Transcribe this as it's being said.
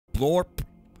Glorp.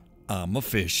 I'm a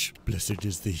fish. Blessed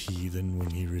is the heathen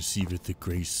when he receiveth the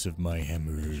grace of my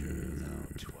hammer.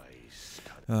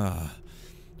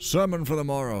 Sermon for the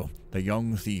morrow. The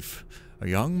young thief. A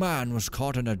young man was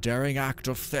caught in a daring act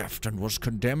of theft and was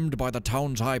condemned by the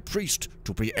town's high priest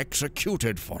to be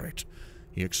executed for it.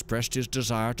 He expressed his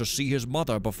desire to see his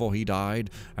mother before he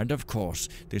died, and of course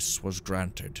this was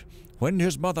granted. When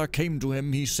his mother came to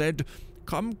him, he said,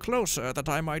 "Come closer, that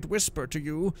I might whisper to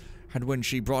you," and when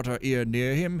she brought her ear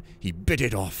near him, he bit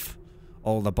it off.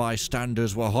 All the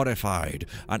bystanders were horrified,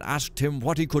 and asked him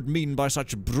what he could mean by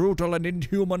such brutal and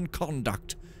inhuman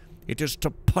conduct. "It is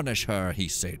to punish her," he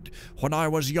said. "When I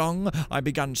was young, I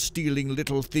began stealing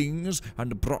little things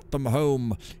and brought them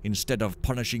home. Instead of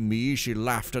punishing me, she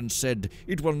laughed and said,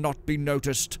 'It will not be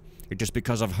noticed. It is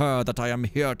because of her that I am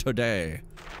here today.'"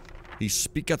 "He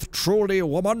speaketh truly,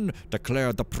 woman,"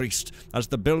 declared the priest. "As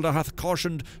the builder hath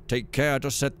cautioned, take care to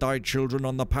set thy children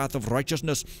on the path of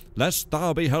righteousness, lest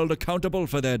thou be held accountable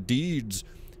for their deeds.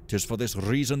 'Tis for this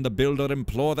reason the builder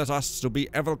imploreth us to be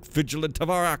ever vigilant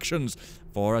of our actions,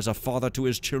 for as a father to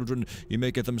his children, he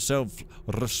maketh himself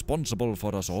responsible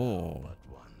for us all."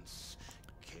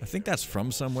 I think that's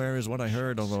from somewhere is what I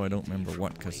heard, although I don't remember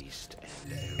what, because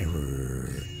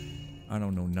I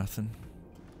don't know nothing.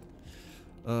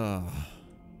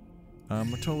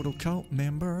 I'm a total cult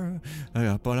member.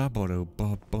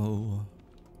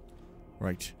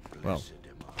 Right, well,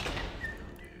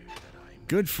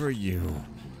 good for you.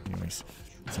 Anyways,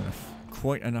 it's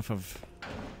quite enough of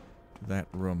that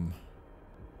room.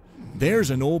 There's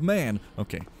an old man.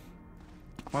 Okay.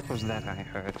 What was that I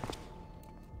heard?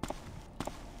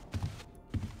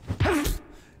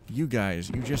 You guys,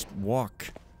 you just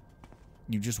walk.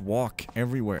 You just walk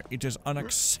everywhere. It is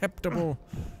unacceptable.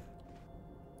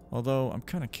 Although, I'm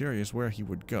kind of curious where he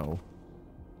would go.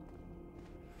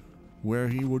 Where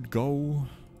he would go?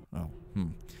 Oh,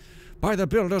 "By the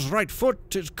builder's right foot,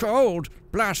 'tis cold.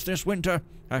 Blast this winter.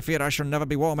 I fear I shall never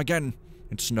be warm again.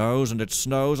 It snows, and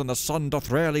the sun doth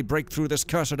rarely break through this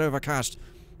cursed overcast.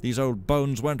 These old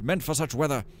bones weren't meant for such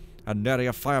weather, and nary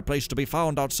a fireplace to be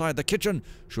found outside the kitchen.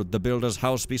 Should the builder's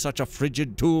house be such a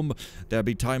frigid tomb, there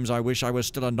be times I wish I was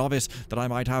still a novice, that I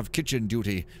might have kitchen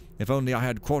duty. If only I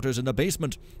had quarters in the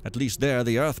basement. At least there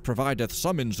the earth provideth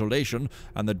some insulation,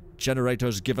 and the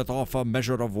generators giveth off a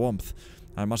measure of warmth.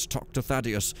 I must talk to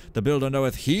Thaddeus. The builder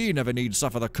knoweth he never need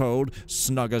suffer the cold,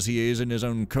 snug as he is in his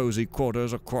own cozy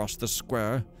quarters across the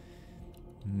square."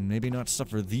 Maybe not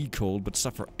suffer the cold, but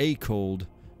suffer a cold.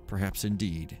 Perhaps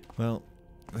indeed. Well,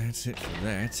 that's it for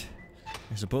that.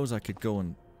 I suppose I could go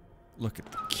and look at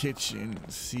the kitchen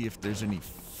and see if there's any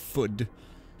food,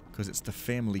 because it's the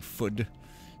family food.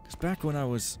 Because back when I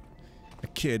was a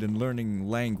kid and learning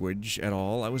language at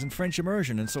all, I was in French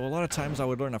immersion, and so a lot of times I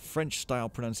would learn a French-style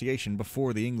pronunciation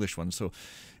before the English one. So,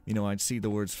 you know, I'd see the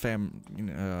words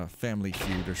family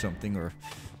feud or something, or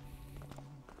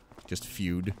just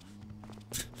feud.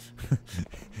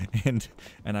 and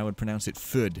I would pronounce it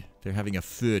food. They're having a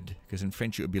food, because in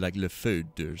French it would be like le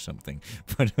food or something.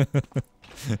 But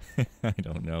I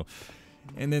don't know.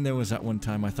 And then there was that one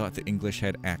time I thought the English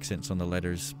had accents on the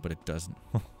letters, but it doesn't.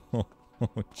 Oh,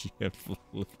 Jeff.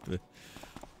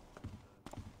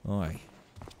 Oi.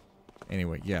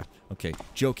 Anyway, yeah. Okay,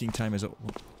 joking time is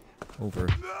over.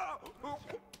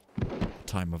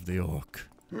 Time of the orc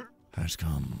has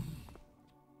come.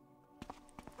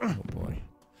 Oh boy.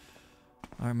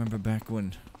 I remember back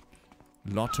when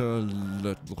L'Autre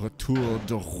Le Retour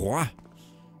de Roi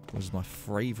was my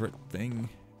favorite thing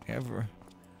ever.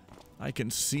 I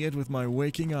can see it with my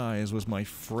waking eyes, was my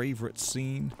favorite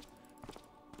scene.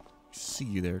 See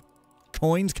you there.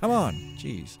 Coins, come on!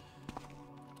 Jeez.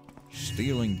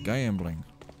 Stealing, gambling.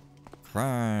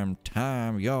 Crime,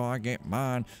 time, yo, I get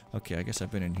mine. Okay, I guess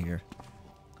I've been in here.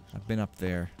 I've been up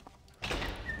there.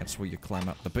 That's where you climb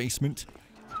up the basement.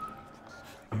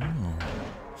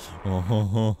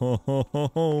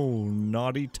 Oh,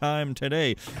 naughty time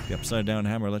today. The upside down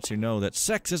hammer lets you know that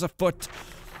sex is afoot.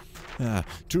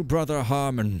 To Brother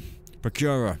Harmon,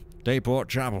 procurer, Dayport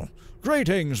Chapel.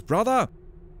 Greetings, brother!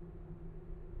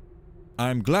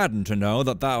 I'm gladdened to know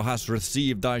that thou hast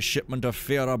received thy shipment of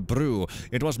Fera brew.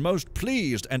 It was most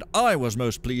pleased, and I was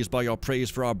most pleased by your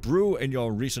praise for our brew in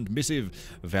your recent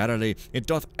missive. Verily, it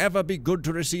doth ever be good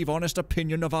to receive honest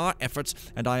opinion of our efforts,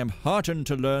 and I am heartened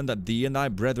to learn that thee and thy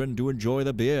brethren do enjoy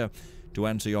the beer. To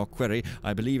answer your query,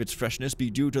 I believe its freshness be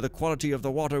due to the quality of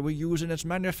the water we use in its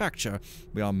manufacture.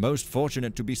 We are most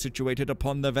fortunate to be situated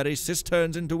upon the very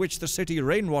cisterns into which the city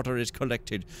rainwater is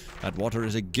collected. That water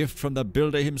is a gift from the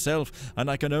builder himself,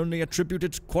 and I can only attribute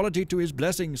its quality to his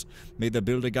blessings. May the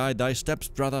builder guide thy steps,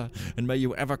 brother, and may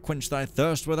you ever quench thy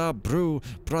thirst with our brew,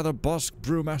 Brother Bosk,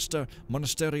 Brewmaster,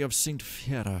 Monastery of Saint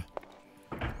Fiera.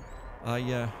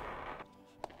 I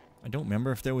don't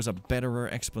remember if there was a betterer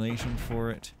explanation for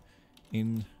it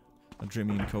in a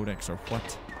Drimian Codex or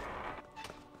what.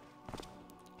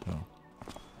 Oh.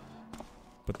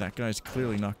 But that guy's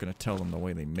clearly not going to tell them the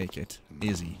way they make it,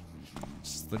 is he?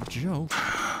 It's the joke.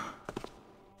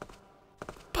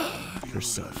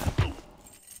 Yourself.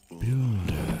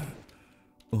 Builder.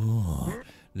 Oh,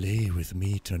 lay with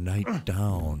me tonight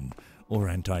down. Or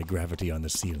anti-gravity on the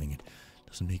ceiling. It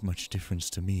doesn't make much difference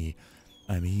to me.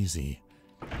 I'm easy.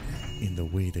 In the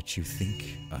way that you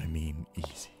think, I mean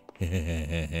easy.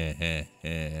 Hey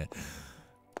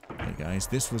guys,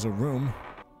 this was a room.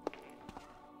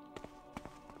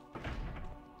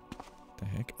 The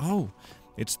heck? Oh!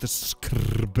 It's the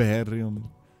Scribarium.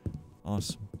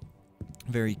 Awesome.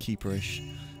 Very keeperish.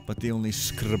 But the only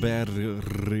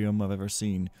Scribarium I've ever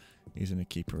seen is in a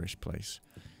keeperish place.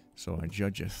 So I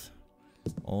judgeth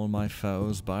all my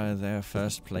foes by their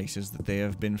first places that they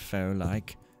have been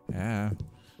foe-like. Ah.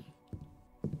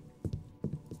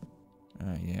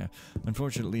 Yeah.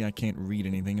 Unfortunately, I can't read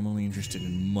anything. I'm only interested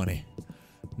in money,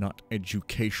 not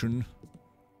education.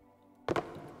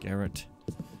 Garrett.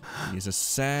 He is a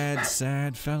sad,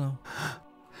 sad fellow.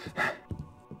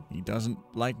 He doesn't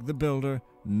like the builder,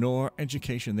 nor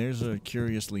education. There's a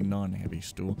curiously non-heavy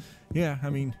stool. Yeah, I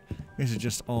mean, this is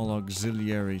just all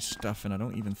auxiliary stuff, and I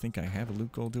don't even think I have a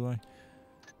loot goal, do I?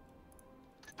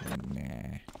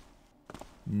 Nah.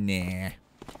 Nah.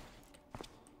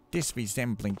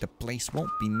 Disresembling the place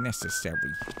won't be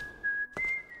necessary.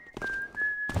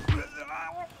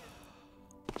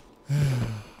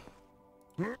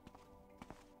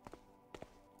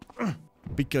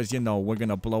 Because, you know, we're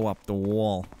gonna blow up the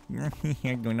wall.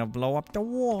 You're gonna blow up the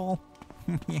wall.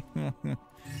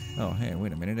 Oh, hey,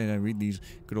 wait a minute. Did I read these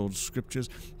good old scriptures?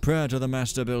 Prayer to the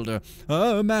Master Builder.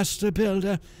 Oh, Master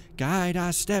Builder, guide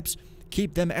our steps.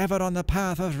 Keep them ever on the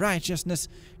path of righteousness.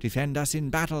 Defend us in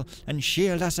battle, and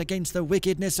shield us against the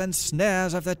wickedness and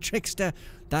snares of the trickster,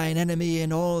 thine enemy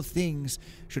in all things.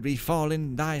 Should we fall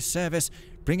in thy service,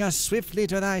 bring us swiftly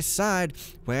to thy side,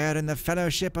 where in the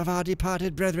fellowship of our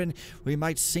departed brethren we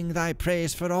might sing thy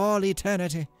praise for all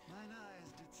eternity. Mine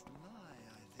eyes didst lie,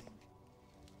 I think.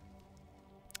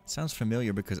 Sounds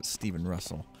familiar because it's Stephen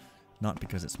Russell, not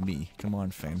because it's me. Come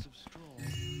on, Fen. Of straw,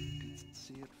 didst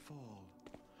see it fall,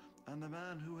 and the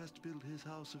man who hast built his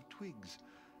house of twigs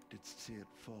didst see it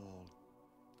fall.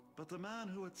 But the man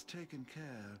who hadst taken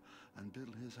care and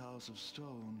built his house of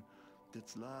stone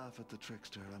didst laugh at the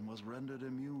trickster and was rendered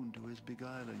immune to his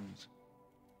beguilings.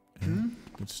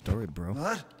 Good story, bro.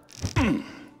 What?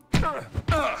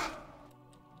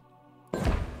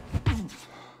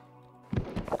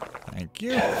 Thank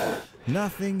you.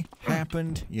 Nothing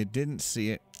happened. You didn't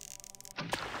see it.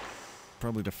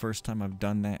 Probably the first time I've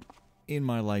done that in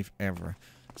my life ever.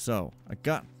 So, I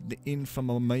got the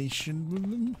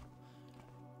information.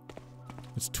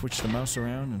 Let's twitch the mouse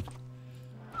around and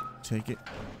take it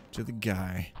to the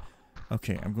guy.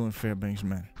 Okay, I'm going Fairbanks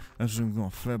Manor. That's where I'm going.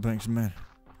 Fairbanks Manor.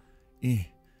 Yeah.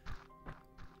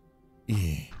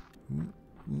 Yeah.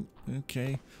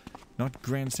 Okay. Not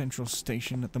Grand Central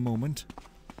Station at the moment.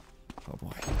 Oh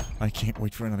boy. I can't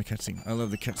wait for another cutscene. I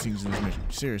love the cutscenes in this mission.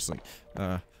 Seriously.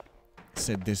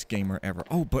 Said this gamer ever.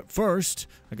 Oh, but first,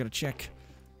 I gotta check.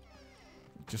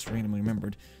 Just randomly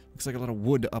remembered. Looks like a lot of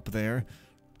wood up there.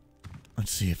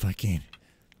 Let's see if I can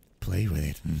play with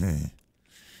it.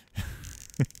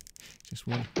 Just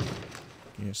one.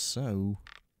 Guess so.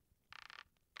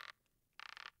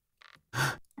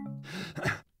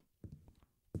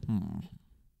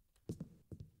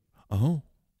 Oh.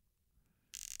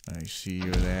 I see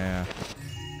you there.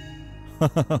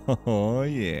 Oh,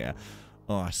 yeah.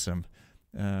 Awesome.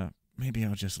 Maybe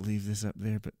I'll just leave this up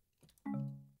there, but...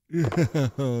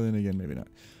 then again, maybe not.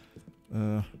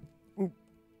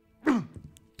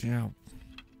 Yeah.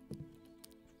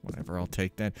 Whatever, I'll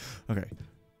take that. Okay.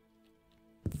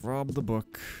 Rob the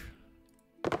book.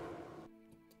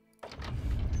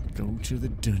 Go to the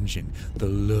dungeon. The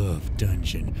love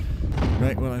dungeon.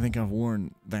 Right, well, I think I've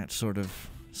worn that sort of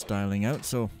styling out,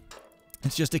 so...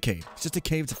 It's just a cave. It's just a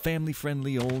cave. It's a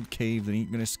family-friendly old cave that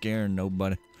ain't gonna scare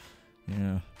nobody.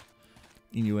 Yeah.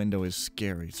 Innuendo is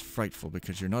scary. It's frightful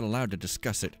because you're not allowed to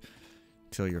discuss it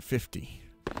till you're 50.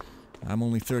 I'm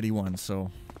only 31,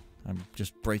 so I'm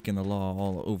just breaking the law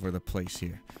all over the place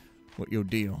here. What your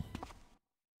deal?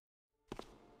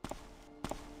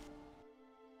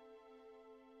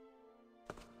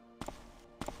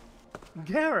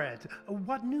 Garrett,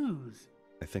 what news?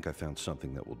 I think I found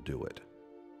something that will do it.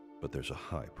 But there's a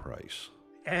high price.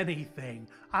 Anything.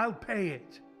 I'll pay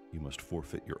it. You must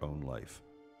forfeit your own life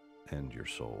and your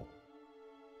soul.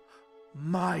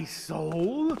 My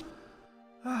soul?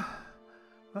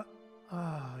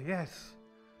 Yes.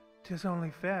 'Tis only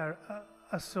fair.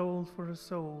 A soul for a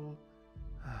soul.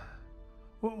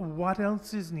 What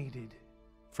else is needed?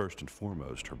 First and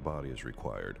foremost, her body is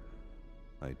required.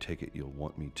 I take it you'll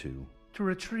want me to... To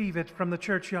retrieve it from the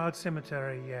churchyard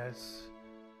cemetery, yes.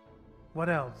 What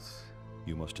else?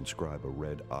 You must inscribe a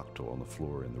red octal on the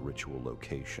floor in the ritual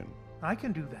location. I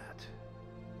can do that.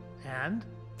 And?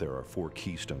 There are 4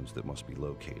 keystones that must be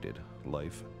located.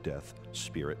 Life, death,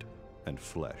 spirit, and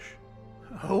flesh.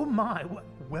 Oh my,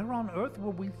 where on earth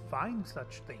will we find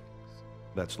such things?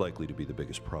 That's likely to be the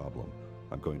biggest problem.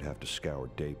 I'm going to have to scour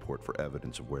Dayport for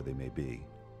evidence of where they may be.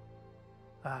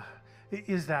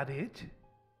 Is that it?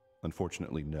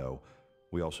 Unfortunately, no.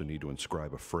 We also need to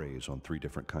inscribe a phrase on 3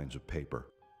 different kinds of paper.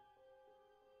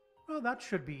 Well, that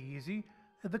should be easy.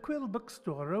 The Quill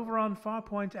bookstore over on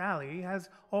Farpoint Alley has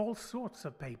all sorts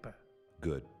of paper.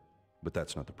 Good. But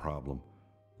that's not the problem.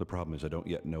 The problem is I don't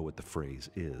yet know what the phrase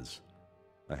is.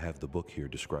 I have the book here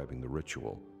describing the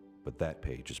ritual, but that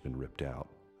page has been ripped out.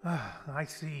 I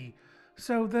see.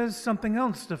 So there's something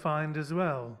else to find as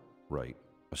well. Right.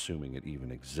 Assuming it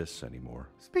even exists anymore.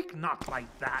 Speak not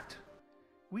like that.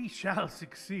 We shall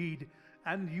succeed,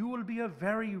 and you will be a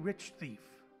very rich thief.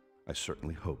 I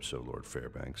certainly hope so, Lord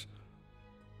Fairbanks.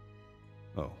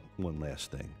 Oh, one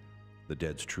last thing. The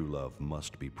dead's true love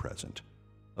must be present.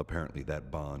 Apparently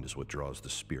that bond is what draws the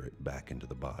spirit back into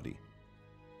the body.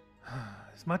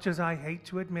 As much as I hate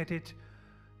to admit it,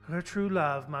 her true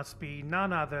love must be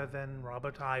none other than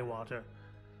Robert Highwater.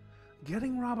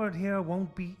 Getting Robert here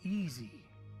won't be easy.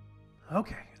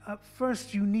 Okay,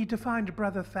 first you need to find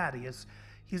Brother Thaddeus.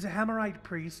 He's a Hammerite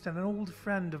priest and an old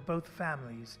friend of both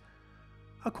families.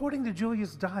 According to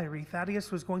Julia's diary,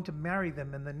 Thaddeus was going to marry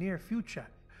them in the near future.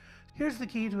 Here's the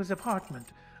key to his apartment.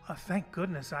 Thank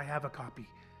goodness I have a copy.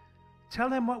 Tell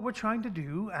him what we're trying to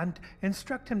do and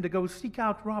instruct him to go seek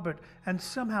out Robert and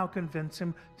somehow convince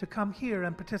him to come here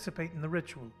and participate in the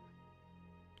ritual.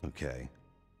 Okay.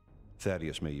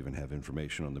 Thaddeus may even have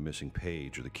information on the missing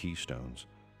page or the keystones.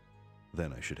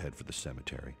 Then I should head for the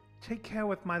cemetery. Take care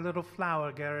with my little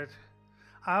flower, Garrett.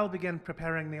 I'll begin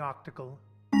preparing the octacle.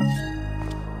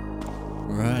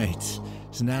 Right.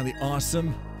 So now the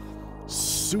awesome,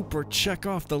 super check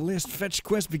off the list fetch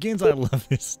quest begins. I love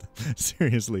this stuff.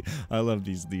 Seriously, I love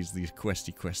these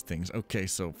questy quest things. Okay,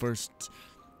 so first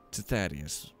to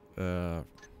Thaddeus.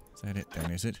 Is that it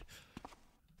then, is it?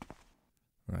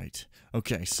 Right.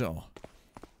 Okay, so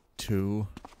to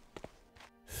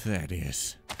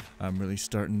Thaddeus. I'm really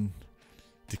starting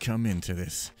to come into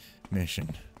this mission.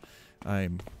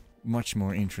 I'm much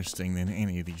more interesting than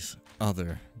any of these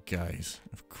other guys,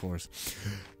 of course.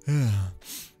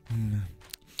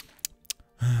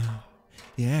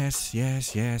 Yes,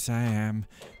 I am.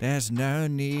 There's no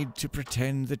need to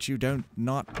pretend that you don't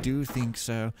not do think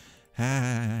so.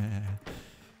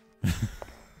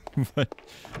 but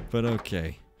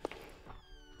okay.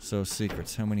 So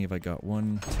secrets, how many have I got?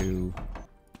 1, 2,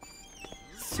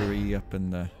 3 up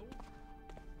in the...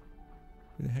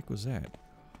 Who the heck was that?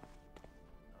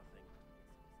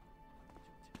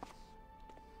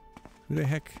 Who the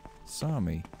heck saw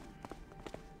me?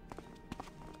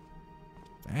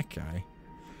 That guy.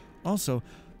 Also,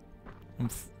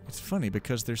 it's funny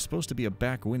because there's supposed to be a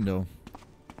back window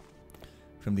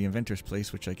from the inventor's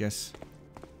place, which I guess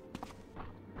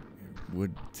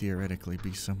would theoretically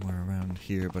be somewhere around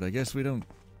here, but I guess we don't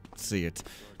see it.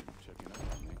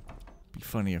 Be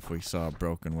funny if we saw a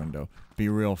broken window. Be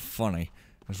real funny.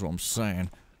 That's what I'm saying.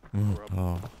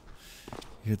 Oh,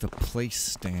 you're the place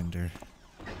stander.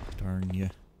 Darn ya.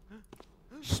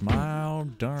 Smile,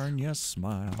 darn ya,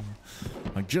 smile.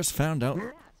 I just found out.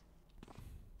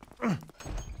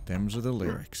 Them's are the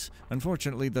lyrics.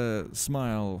 Unfortunately, the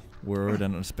smile word,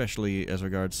 and especially as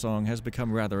regards song, has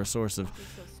become rather a source of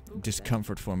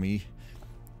discomfort for me.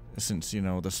 Since, you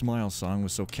know, the smile song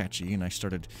was so catchy and I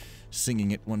started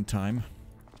singing it one time.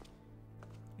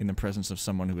 In the presence of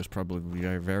someone who was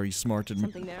probably very smart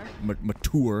and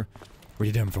mature.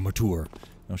 Rated M for mature.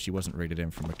 No, she wasn't rated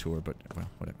M for mature, but, well,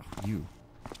 whatever. You.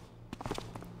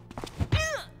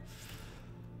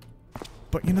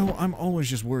 But, you know, I'm always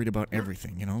just worried about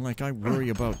everything, you know? Like, I worry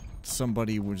about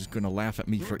somebody was gonna laugh at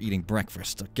me for eating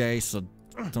breakfast, okay? So,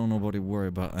 Don't nobody worry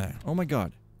about that. Oh my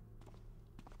god.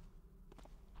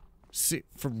 See,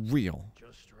 for real.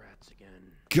 Just rats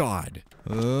again. God.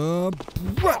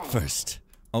 Breakfast.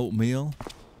 Oatmeal.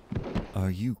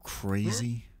 Are you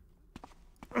crazy?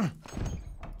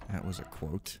 That was a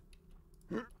quote.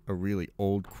 A really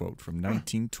old quote from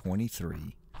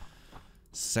 1923.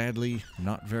 Sadly,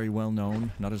 not very well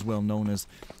known. Not as well known as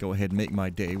Go Ahead Make My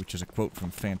Day, which is a quote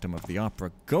from Phantom of the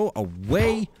Opera. Go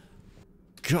away!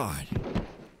 God. I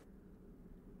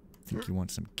think you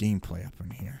want some gameplay up in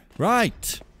here.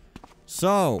 Right!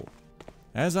 So,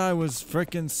 as I was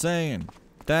frickin' saying,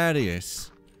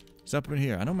 Thaddeus is up in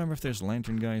here. I don't remember if there's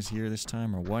lantern guys here this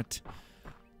time or what,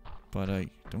 but I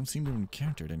don't seem to have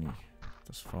encountered any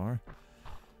thus far.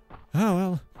 Oh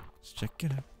well, let's check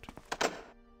it out.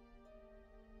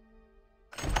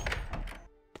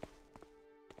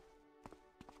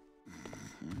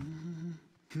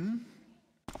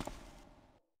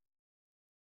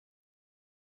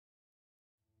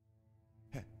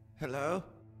 Hello?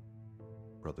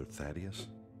 Brother Thaddeus?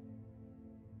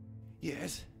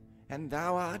 Yes, and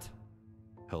thou art?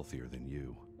 Healthier than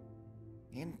you.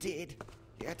 Indeed,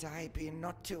 yet I be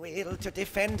not too ill to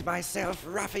defend myself,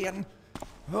 ruffian.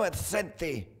 Who hath sent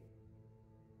thee?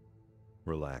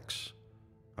 Relax.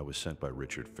 I was sent by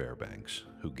Richard Fairbanks,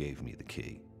 who gave me the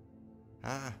key.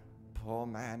 Ah, poor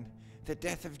man. The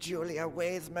death of Julia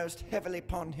weighs most heavily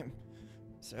upon him.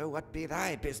 So what be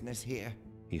thy business here?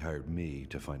 He hired me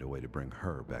to find a way to bring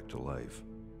her back to life.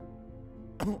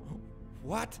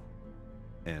 What?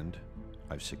 And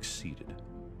I've succeeded.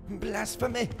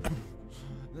 Blasphemy!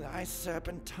 Thy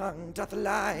serpent tongue doth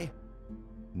lie.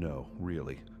 No,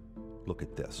 really. Look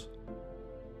at this.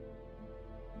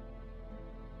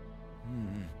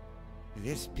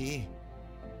 This be...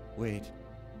 Wait.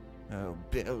 Oh,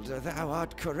 Builder, thou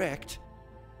art correct.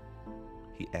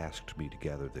 He asked me to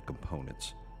gather the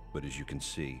components, but as you can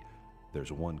see,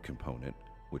 there's one component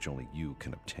which only you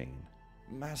can obtain.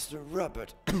 Master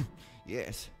Robert,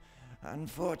 yes.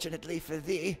 Unfortunately for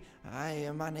thee, I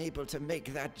am unable to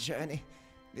make that journey.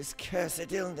 This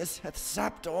cursed illness hath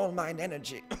sapped all mine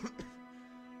energy.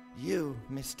 You,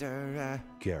 Mr.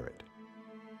 Garrett.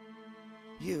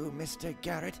 You, Mr.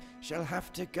 Garrett, shall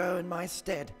have to go in my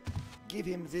stead. Give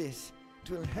him this.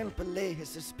 'Twill help allay his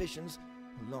suspicions,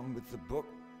 along with the book.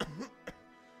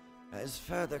 As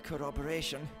further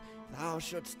corroboration, thou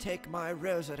shouldst take my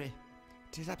rosary.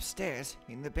 'Tis upstairs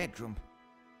in the bedroom.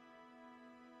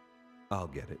 I'll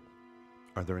get it.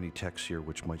 Are there any texts here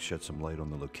which might shed some light on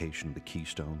the location of the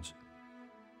keystones?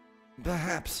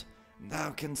 Perhaps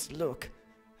thou canst look.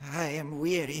 I am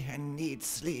weary and need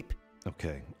sleep.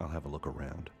 Okay, I'll have a look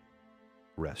around.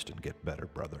 Rest and get better,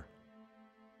 brother.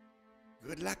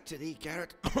 Good luck to thee,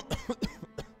 Garrett.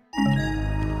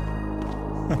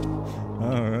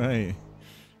 Alright.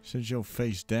 Sit your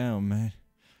face down, man.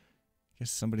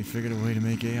 Guess somebody figured a way to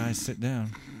make AI sit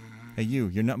down. Hey,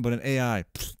 you're nothing but an AI.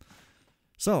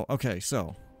 So, okay,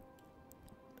 so.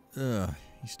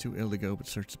 He's too ill to go, but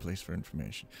search the place for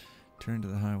information. Turn to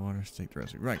the high water, take the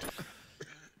rosary. Right.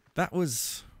 That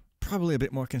was probably a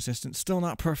bit more consistent. Still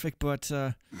not perfect, but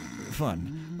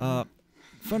fun.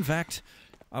 Fun fact,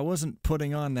 I wasn't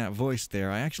putting on that voice there.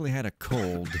 I actually had a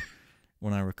cold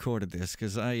when I recorded this,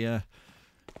 because I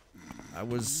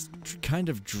was kind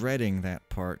of dreading that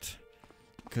part.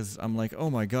 Because I'm like, oh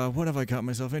my god, what have I got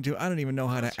myself into? I don't even know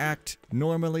how to act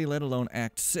normally, let alone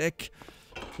act sick.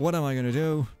 What am I going to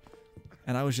do?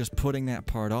 And I was just putting that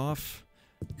part off.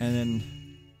 And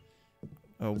then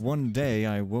one day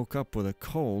I woke up with a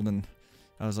cold and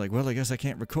I was like, well, I guess I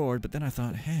can't record. But then I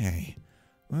thought, hey,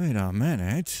 wait a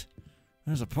minute.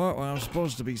 There's a part where I'm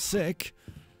supposed to be sick.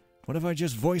 What if I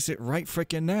just voice it right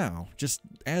frickin' now? Just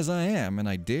as I am. And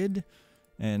I did.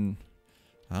 And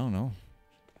I don't know.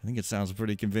 I think it sounds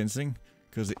pretty convincing,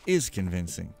 because it is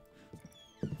convincing.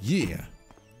 Yeah.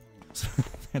 So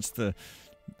that's the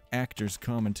actor's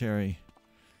commentary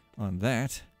on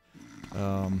that.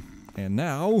 And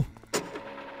now...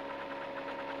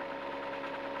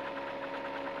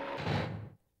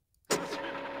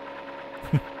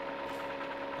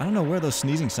 I don't know where those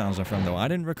sneezing sounds are from, though. I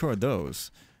didn't record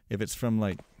those. If it's from,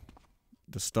 like,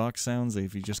 the stock sounds,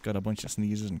 if you just got a bunch of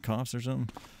sneezes and coughs or something,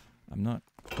 I'm not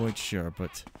quite sure,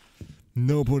 but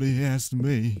nobody asked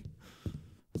me.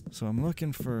 So I'm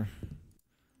looking for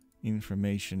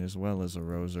information as well as a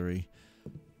rosary,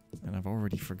 and I've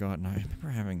already forgotten. I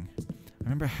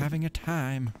remember having a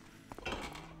time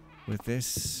with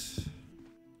this.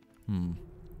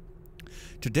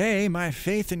 Today my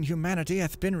faith in humanity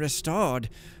hath been restored.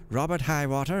 Robert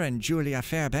Highwater and Julia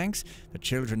Fairbanks, the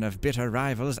children of bitter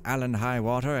rivals Alan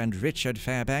Highwater and Richard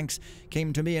Fairbanks,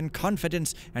 came to me in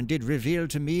confidence and did reveal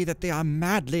to me that they are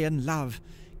madly in love.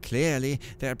 Clearly,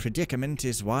 their predicament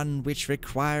is one which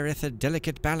requireth a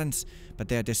delicate balance, but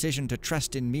their decision to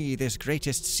trust in me, this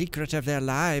greatest secret of their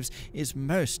lives, is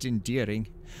most endearing.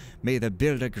 May the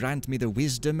Builder grant me the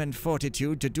wisdom and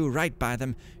fortitude to do right by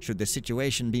them. Should the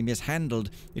situation be mishandled,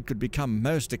 it could become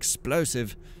most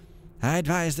explosive. I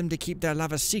advised them to keep their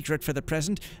love a secret for the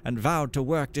present, and vowed to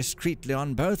work discreetly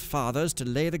on both fathers to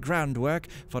lay the groundwork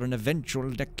for an eventual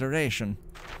declaration.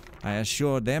 I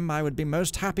assured them I would be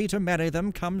most happy to marry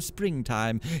them come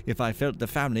springtime, if I felt the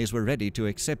families were ready to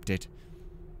accept it.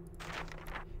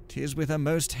 'Tis with a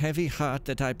most heavy heart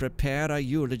that I prepare a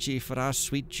eulogy for our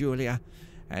sweet Julia.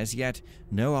 As yet,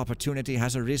 no opportunity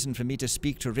has arisen for me to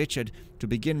speak to Richard, to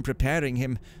begin preparing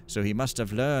him, so he must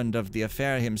have learned of the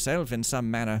affair himself in some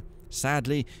manner.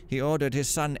 Sadly, he ordered his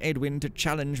son Edwin to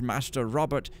challenge Master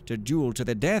Robert to duel to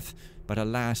the death, but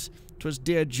alas, 'twas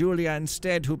dear Julia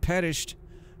instead who perished.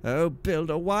 O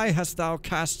Builder, why hast thou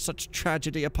cast such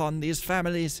tragedy upon these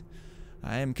families?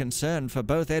 I am concerned for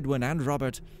both Edwin and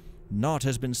Robert. Naught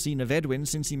has been seen of Edwin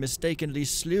since he mistakenly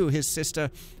slew his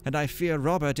sister, and I fear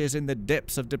Robert is in the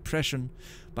depths of depression.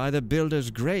 By the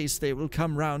Builder's grace they will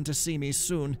come round to see me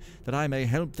soon, that I may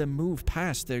help them move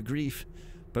past their grief.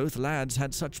 Both lads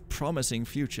had such promising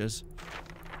futures.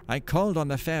 I called on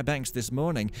the Fairbanks this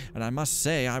morning, and I must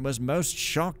say I was most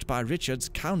shocked by Richard's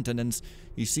countenance.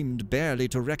 He seemed barely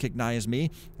to recognize me,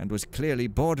 and was clearly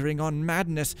bordering on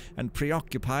madness, and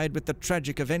preoccupied with the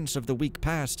tragic events of the week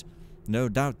past. No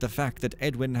doubt the fact that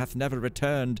Edwin hath never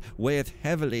returned weigheth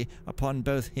heavily upon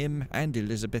both him and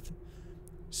Elizabeth.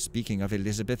 Speaking of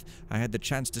Elizabeth, I had the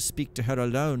chance to speak to her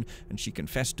alone, and she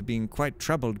confessed to being quite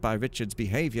troubled by Richard's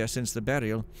behavior since the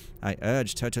burial. I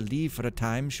urged her to leave for a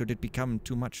time should it become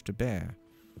too much to bear.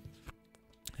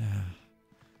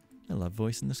 I love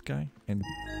voicing this guy, and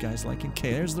guys like him.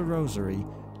 Okay, there's the rosary.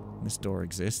 This door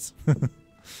exists.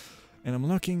 And I'm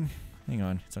looking... Hang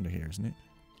on, it's under here, isn't it?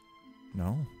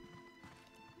 No.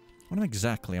 What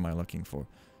exactly am I looking for?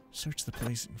 Search the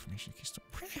place information.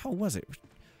 Where the hell was it?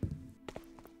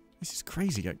 This is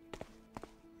crazy.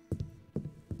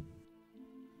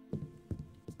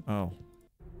 Oh.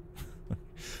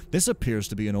 This appears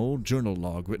to be an old journal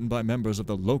log written by members of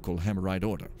the local Hammerite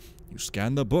Order. You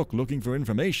scan the book looking for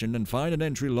information and find an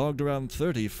entry logged around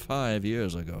 35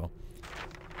 years ago.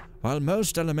 While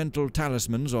most elemental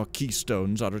talismans or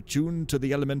keystones are attuned to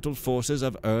the elemental forces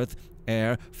of earth,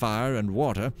 air, fire, and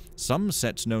water, some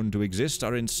sets known to exist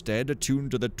are instead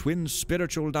attuned to the twin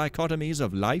spiritual dichotomies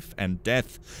of life and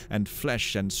death, and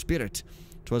flesh and spirit.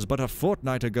 'Twas but a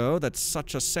fortnight ago that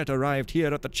such a set arrived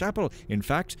here at the chapel, in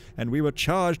fact, and we were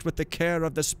charged with the care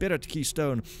of the spirit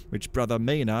keystone, which Brother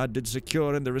Maynard did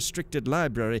secure in the restricted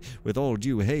library with all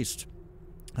due haste.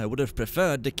 I would have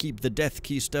preferred to keep the death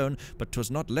keystone, but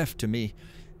 'twas not left to me.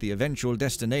 The eventual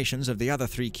destinations of the other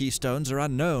 3 keystones are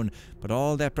unknown, but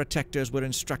all their protectors were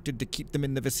instructed to keep them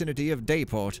in the vicinity of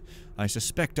Dayport. I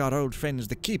suspect our old friends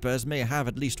the Keepers may have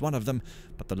at least one of them,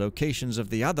 but the locations of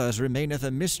the others remaineth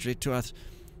a mystery to us.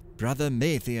 Brother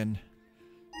Mathian.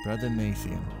 Brother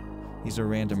Mathian. He's a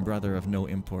random brother of no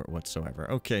import whatsoever.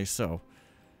 Okay, so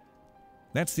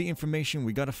that's the information.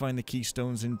 We gotta find the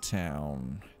keystones in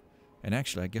town. And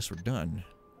actually, I guess we're done.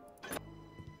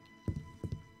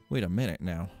 Wait a minute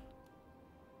now.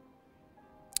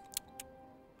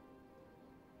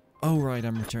 Oh, right,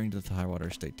 I'm returning to the Highwater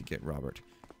Estate to get Robert.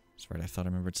 That's right, I thought I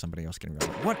remembered somebody else getting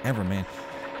Robert. Whatever, man.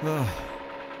 Ugh.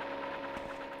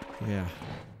 Yeah.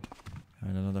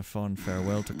 And another fond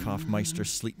farewell to Coughmeister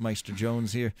Sleepmeister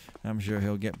Jones here. I'm sure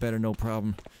he'll get better, no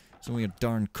problem. It's only a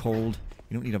darn cold.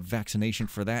 You don't need a vaccination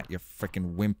for that, you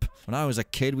frickin' wimp. When I was a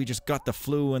kid, we just got the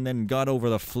flu and then got over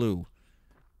the flu.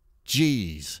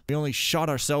 Jeez. We only shot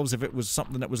ourselves if it was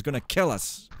something that was gonna kill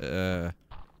us.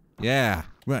 Yeah.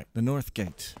 Right, the North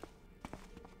Gate.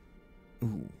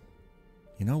 Ooh.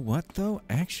 You know what, though?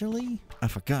 Actually, I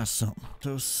forgot something.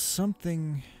 So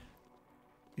something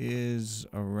is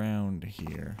around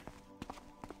here.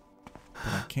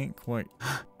 But I can't quite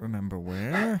remember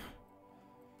where.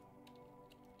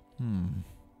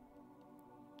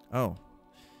 Oh.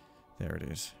 There it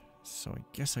is. So I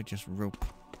guess I just rope.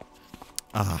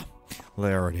 Ah,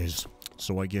 there it is.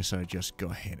 So I guess I just go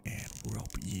ahead and rope.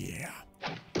 Yeah.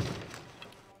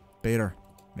 Peter,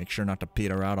 make sure not to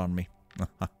peter out on me.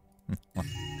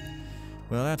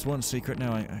 Well, that's one secret.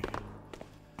 Now I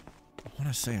want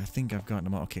to say I think I've gotten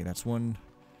them all. Okay, that's 1,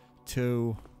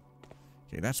 2.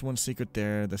 Okay, that's one secret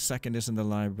there. The second is in the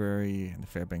library in the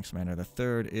Fairbanks Manor. The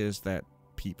third is that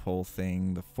peephole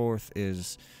thing. The fourth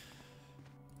is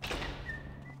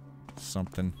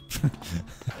something.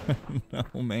 No,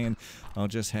 man. I'll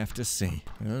just have to see.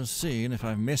 I'll see, and if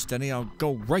I've missed any, I'll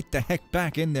go right the heck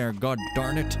back in there, god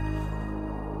darn it.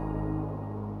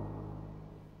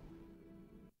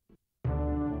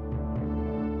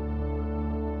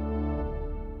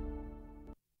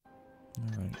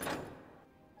 Alright.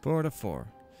 4 to 4.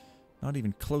 Not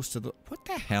even close to the... What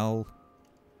the hell?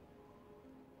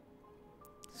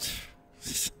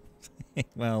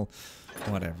 Well,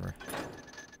 whatever.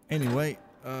 Anyway,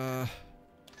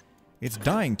 it's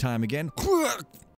dying time again.